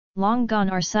Long gone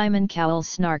are Simon Cowell's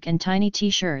snark and tiny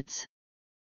t-shirts.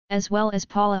 As well as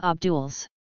Paula Abdul's.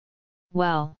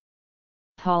 Well,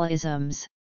 Paula-isms.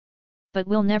 But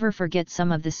we'll never forget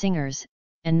some of the singers,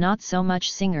 and not so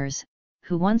much singers,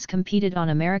 who once competed on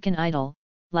American Idol,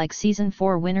 like Season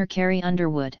 4 winner Carrie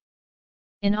Underwood.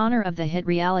 In honor of the hit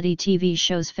reality TV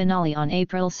show's finale on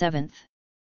April 7,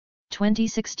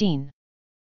 2016.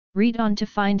 Read on to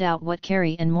find out what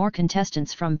Carrie and more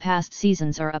contestants from past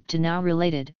seasons are up to now.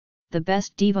 Related, the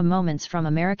best diva moments from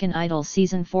American Idol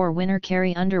Season 4 winner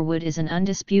Carrie Underwood is an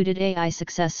undisputed AI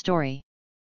success story.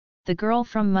 The girl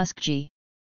from Muskogee,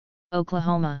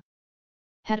 Oklahoma,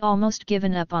 had almost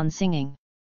given up on singing.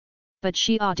 But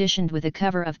she auditioned with a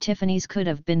cover of Tiffany's Could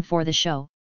Have Been for the show,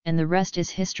 and the rest is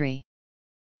history.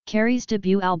 Carrie's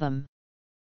debut album,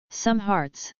 Some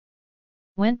Hearts,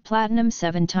 went platinum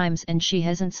 7 times and she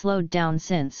hasn't slowed down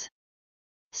since.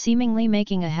 Seemingly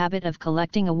making a habit of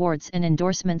collecting awards and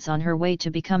endorsements on her way to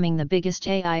becoming the biggest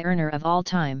AI earner of all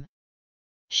time.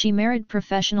 She married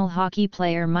professional hockey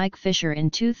player Mike Fisher in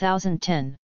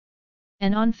 2010.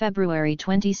 And on February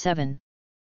 27,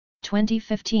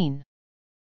 2015,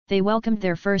 they welcomed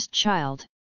their first child.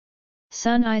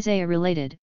 Son Isaiah.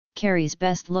 Related, Carrie's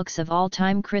best looks of all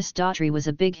time Chris Daughtry was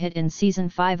a big hit in Season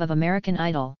 5 of American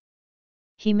Idol.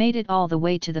 He made it all the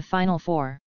way to the Final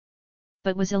Four,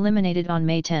 but was eliminated on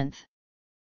May 10,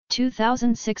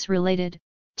 2006. Related,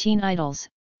 Teen Idols,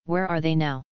 where are they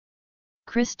now?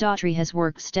 Chris Daughtry has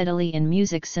worked steadily in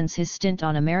music since his stint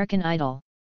on American Idol.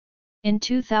 In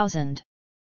 2000,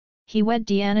 he wed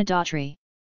Deanna Daughtry,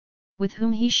 with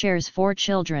whom he shares 4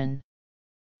 children.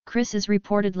 Chris is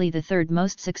reportedly the third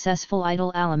most successful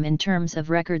Idol alum in terms of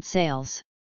record sales,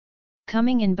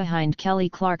 coming in behind Kelly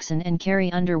Clarkson and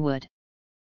Carrie Underwood.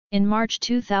 In March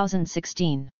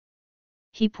 2016,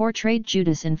 he portrayed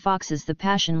Judas in Fox's The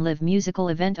Passion Live musical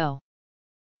event Oh,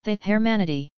 the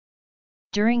Hermanity.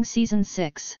 During Season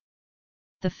 6,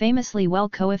 the famously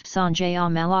well-coiffed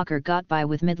Sanjaya Malakar got by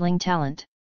with middling talent,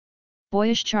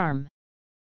 boyish charm,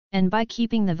 and by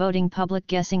keeping the voting public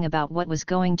guessing about what was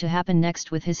going to happen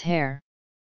next with his hair.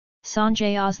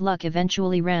 Sanjaya's luck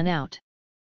eventually ran out,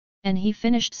 and he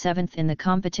finished 7th in the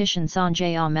competition.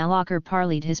 Sanjaya Malakar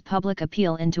parlayed his public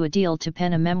appeal into a deal to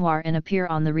pen a memoir and appear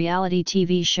on the reality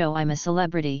TV show I'm a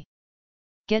Celebrity.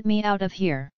 Get Me Out of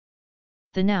Here.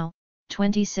 The now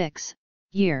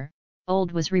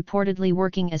 26-year-old was reportedly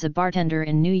working as a bartender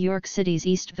in New York City's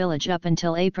East Village up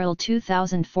until April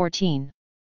 2014.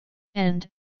 And,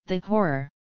 the horror,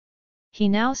 he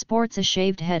now sports a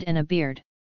shaved head and a beard.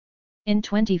 In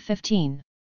 2015,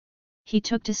 he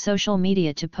took to social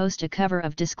media to post a cover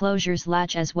of Disclosure's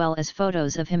Latch as well as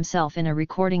photos of himself in a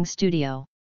recording studio,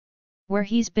 where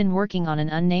he's been working on an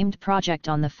unnamed project.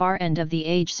 On the far end of the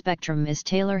age spectrum is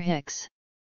Taylor Hicks,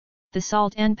 the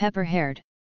salt and pepper-haired,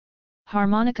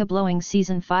 harmonica-blowing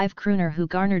Season 5 crooner who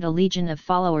garnered a legion of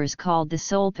followers called the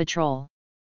Soul Patrol.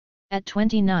 At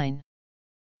 29,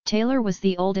 Taylor was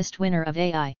the oldest winner of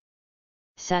AI.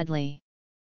 Sadly,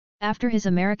 after his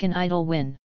American Idol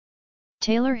win,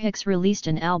 Taylor Hicks released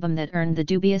an album that earned the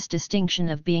dubious distinction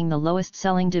of being the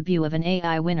lowest-selling debut of an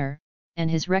AI winner, and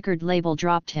his record label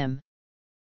dropped him.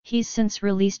 He's since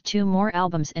released 2 more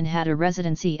albums and had a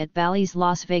residency at Bally's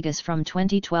Las Vegas from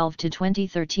 2012 to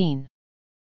 2013.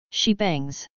 She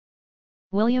Bangs.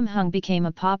 William Hung became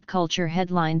a pop culture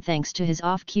headline thanks to his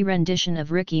off-key rendition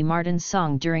of Ricky Martin's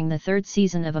song during the 3rd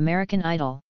season of American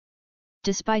Idol.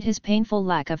 Despite his painful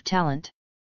lack of talent,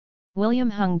 William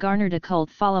Hung garnered a cult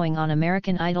following on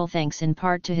American Idol thanks in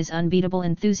part to his unbeatable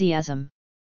enthusiasm.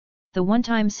 The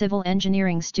one-time civil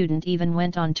engineering student even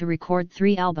went on to record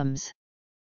 3 albums.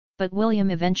 But William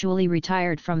eventually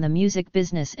retired from the music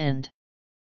business and,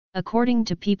 according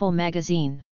to People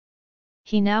magazine,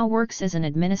 he now works as an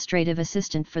administrative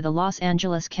assistant for the Los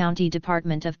Angeles County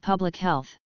Department of Public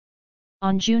Health.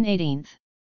 On June 18,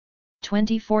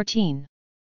 2014,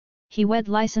 he wed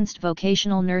licensed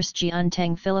vocational nurse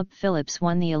Jiunteng Philip. Phillips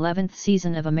won the 11th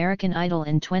season of American Idol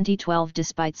in 2012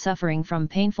 despite suffering from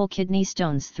painful kidney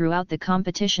stones throughout the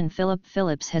competition.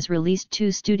 Phillips has released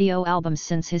 2 studio albums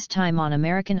since his time on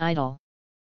American Idol.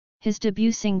 His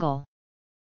debut single,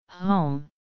 Home,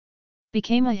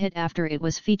 became a hit after it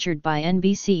was featured by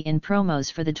NBC in promos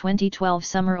for the 2012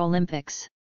 Summer Olympics.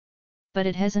 But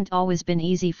it hasn't always been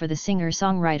easy for the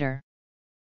singer-songwriter,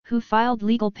 who filed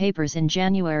legal papers in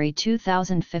January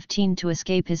 2015 to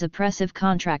escape his oppressive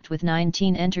contract with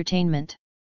 19 Entertainment,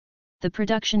 the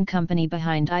production company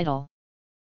behind Idol.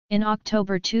 In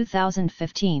October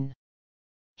 2015,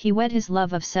 he wed his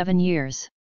love of 7 years,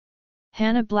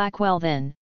 Hannah Blackwell,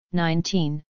 then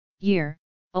 19-year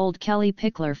Old Kelly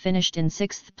Pickler finished in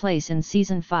 6th place in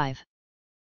Season 5.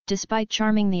 Despite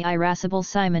charming the irascible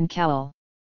Simon Cowell,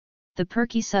 the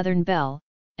perky Southern belle,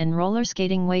 and roller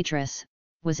skating waitress,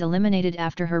 was eliminated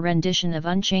after her rendition of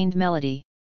Unchained Melody.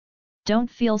 Don't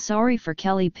feel sorry for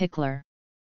Kelly Pickler.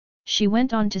 She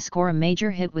went on to score a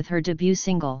major hit with her debut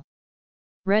single,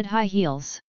 Red High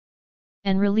Heels,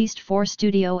 and released 4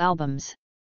 studio albums.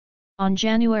 On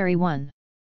January 1,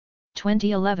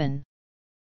 2011,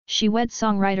 she wed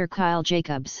songwriter Kyle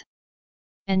Jacobs.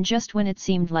 And just when it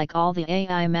seemed like all the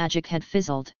AI magic had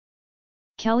fizzled,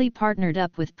 Kelly partnered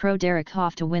up with pro Derek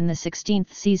Hough to win the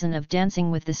 16th season of Dancing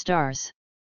with the Stars.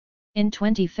 In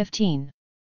 2015,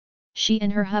 she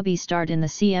and her hubby starred in the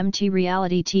CMT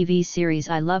reality TV series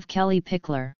I Love Kelly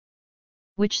Pickler,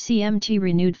 which CMT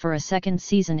renewed for a second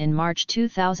season in March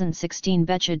 2016.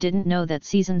 Betcha didn't know that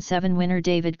Season 7 winner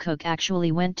David Cook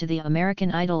actually went to the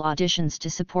American Idol auditions to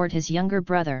support his younger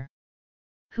brother,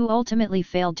 who ultimately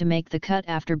failed to make the cut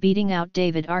after beating out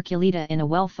David Archuleta in a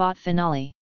well-fought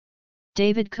finale.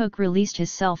 David Cook released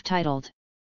his self-titled,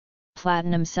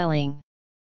 platinum-selling,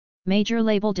 major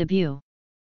label debut.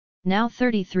 Now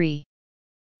 33,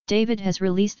 David has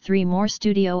released 3 more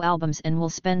studio albums and will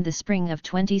spend the spring of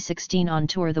 2016 on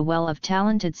tour. The well of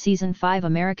talented Season 5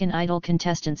 American Idol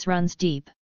contestants runs deep.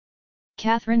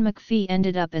 Katharine McPhee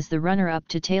ended up as the runner-up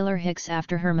to Taylor Hicks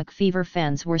after her McPheever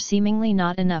fans were seemingly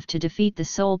not enough to defeat the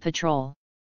Soul Patrol.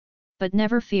 But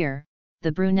never fear,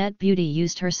 the brunette beauty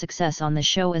used her success on the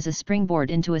show as a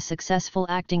springboard into a successful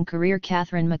acting career.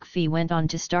 Katharine McPhee went on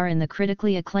to star in the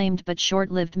critically acclaimed but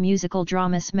short-lived musical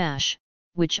drama Smash,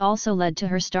 which also led to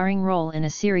her starring role in a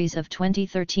series of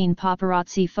 2013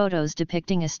 paparazzi photos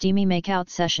depicting a steamy makeout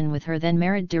session with her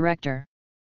then-married director,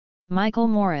 Michael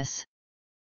Morris.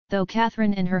 Though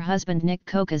Katharine and her husband Nick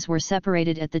Kokas were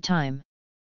separated at the time,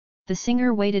 the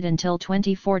singer waited until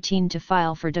 2014 to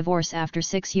file for divorce after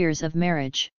 6 years of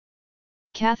marriage.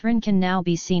 Katharine can now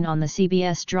be seen on the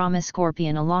CBS drama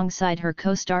Scorpion alongside her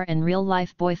co-star and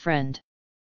real-life boyfriend,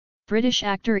 British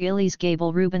actor Elise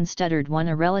Gable. Ruben Studdard won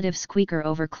a relative squeaker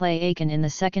over Clay Aiken in the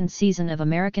 2nd season of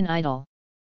American Idol.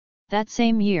 That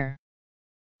same year,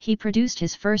 he produced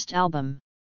his first album,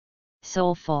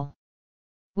 Soulful,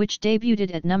 which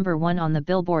debuted at number 1 on the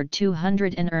Billboard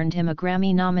 200 and earned him a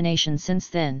Grammy nomination since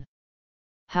then.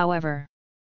 However,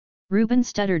 Ruben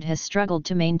Studdard has struggled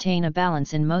to maintain a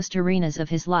balance in most arenas of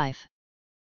his life.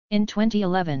 In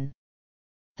 2011,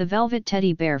 the Velvet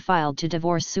Teddy Bear filed to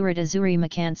divorce Surat Azuri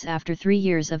Makantz after 3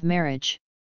 years of marriage.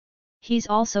 He's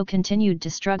also continued to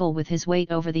struggle with his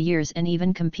weight over the years and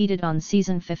even competed on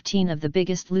Season 15 of The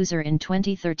Biggest Loser in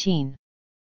 2013.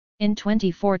 In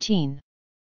 2014,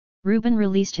 Ruben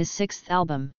released his 6th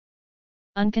album,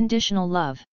 Unconditional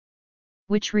Love,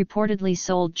 which reportedly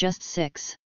sold just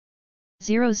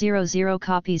 6,000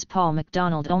 copies. Paul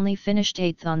McDonald only finished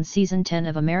 8th on Season 10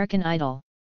 of American Idol,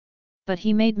 but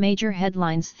he made major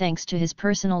headlines thanks to his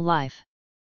personal life.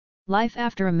 Life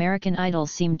after American Idol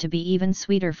seemed to be even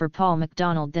sweeter for Paul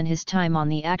McDonald than his time on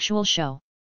the actual show.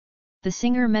 The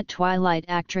singer met Twilight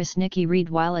actress Nikki Reed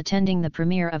while attending the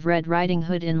premiere of Red Riding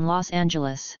Hood in Los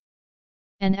Angeles,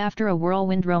 and after a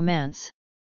whirlwind romance,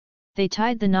 they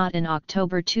tied the knot in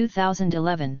October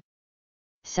 2011.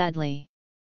 Sadly,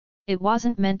 it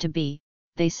wasn't meant to be.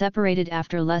 They separated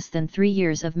after less than 3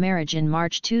 years of marriage in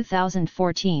March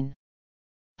 2014.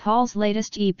 Paul's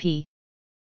latest EP,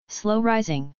 Slow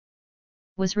Rising,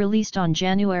 was released on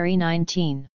January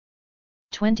 19,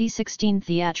 2016.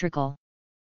 Theatrical,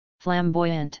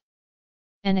 flamboyant,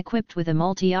 and equipped with a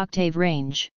multi-octave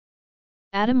range,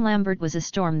 Adam Lambert was a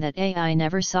storm that AI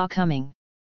never saw coming.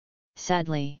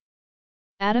 Sadly,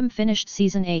 Adam finished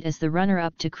Season 8 as the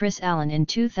runner-up to Chris Allen in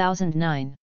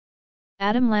 2009.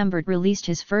 Adam Lambert released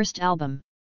his first album,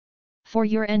 For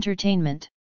Your Entertainment,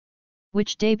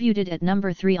 which debuted at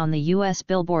number 3 on the US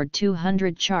Billboard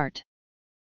 200 chart.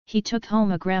 He took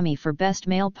home a Grammy for Best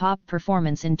Male Pop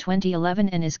Performance in 2011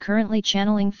 and is currently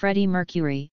channeling Freddie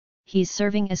Mercury. He's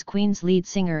serving as Queen's lead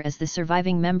singer as the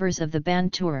surviving members of the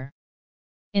band tour.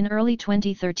 In early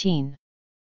 2013,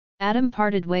 Adam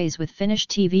parted ways with Finnish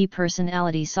TV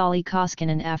personality Sally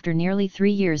Koskinen after nearly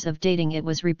 3 years of dating. It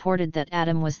was reported that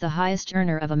Adam was the highest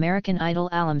earner of American Idol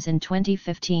alums in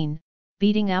 2015,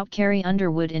 beating out Carrie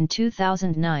Underwood in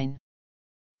 2009.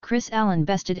 Chris Allen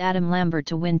bested Adam Lambert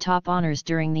to win top honors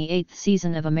during the 8th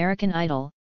season of American Idol,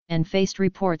 and faced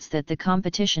reports that the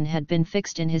competition had been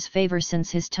fixed in his favor since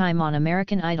his time on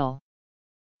American Idol.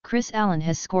 Chris Allen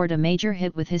has scored a major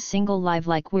hit with his single Live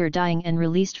Like We're Dying and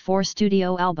released 4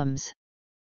 studio albums.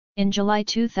 In July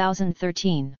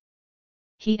 2013,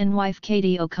 he and wife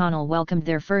Katie O'Connell welcomed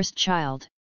their first child,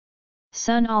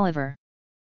 son Oliver.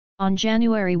 On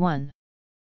January 1,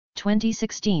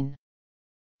 2016,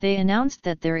 they announced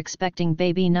that they're expecting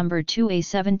baby number 2. A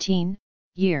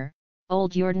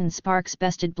 17-year-old Jordan Sparks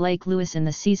bested Blake Lewis in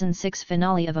the season 6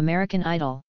 finale of American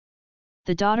Idol.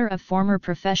 The daughter of former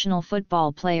professional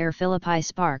football player Philippi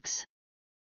Sparks.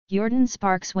 Jordan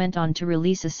Sparks went on to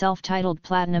release a self-titled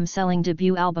platinum-selling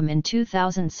debut album in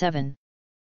 2007.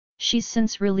 She's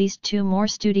since released 2 more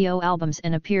studio albums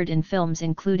and appeared in films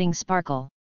including Sparkle,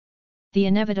 The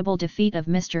Inevitable Defeat of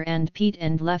Mr. and Pete,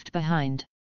 and Left Behind.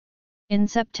 In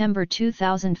September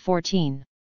 2014,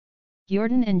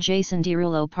 Jordan and Jason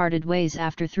Derulo parted ways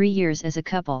after 3 years as a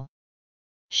couple.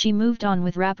 She moved on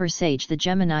with rapper Sage the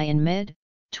Gemini in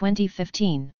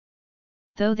mid-2015.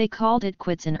 Though they called it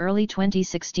quits in early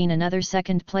 2016, another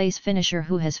second-place finisher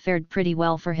who has fared pretty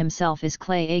well for himself is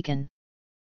Clay Aiken,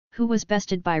 who was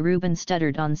bested by Ruben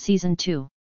Studdard on Season 2.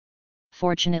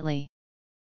 Fortunately,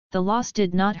 the loss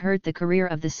did not hurt the career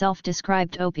of the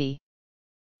self-described OP,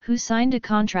 who signed a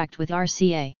contract with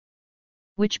RCA,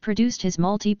 which produced his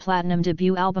multi-platinum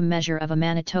debut album Measure of a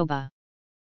Manitoba.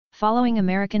 Following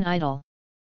American Idol,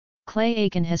 Clay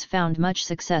Aiken has found much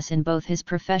success in both his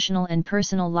professional and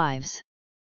personal lives.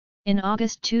 In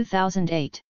August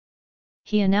 2008,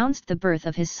 he announced the birth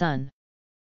of his son,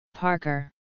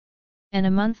 Parker. And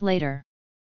a month later,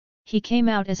 he came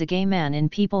out as a gay man in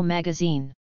People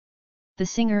magazine. The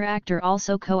singer-actor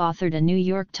also co-authored a New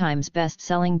York Times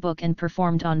best-selling book and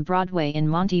performed on Broadway in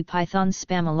Monty Python's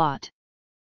Spam-A-Lot.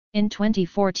 In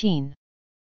 2014,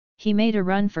 he made a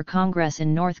run for Congress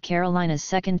in North Carolina's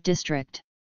 2nd District,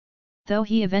 though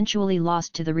he eventually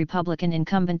lost to the Republican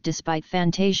incumbent despite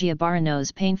Fantasia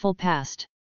Barrino's painful past.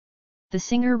 The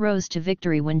singer rose to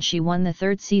victory when she won the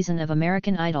 3rd season of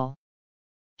American Idol.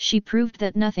 She proved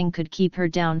that nothing could keep her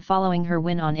down following her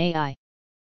win on AI.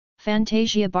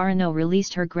 Fantasia Barrino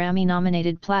released her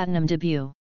Grammy-nominated platinum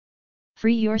debut,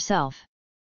 Free Yourself.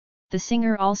 The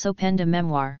singer also penned a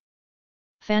memoir,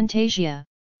 Fantasia,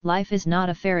 Life is Not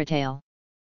a Fairy Tale,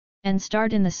 and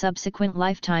starred in the subsequent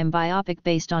Lifetime biopic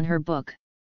based on her book.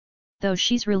 Though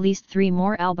she's released 3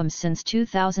 more albums since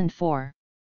 2004,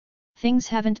 things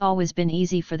haven't always been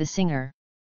easy for the singer.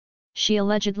 She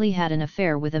allegedly had an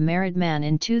affair with a married man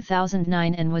in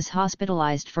 2009 and was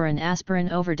hospitalized for an aspirin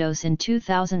overdose in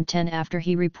 2010 after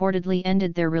he reportedly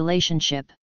ended their relationship.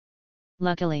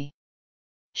 Luckily,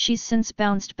 she's since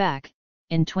bounced back.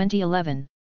 In 2011,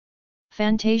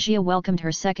 Fantasia welcomed her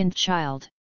 2nd child,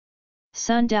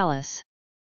 son Dallas.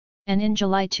 And in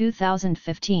July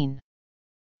 2015,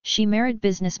 she married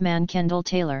businessman Kendall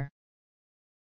Taylor.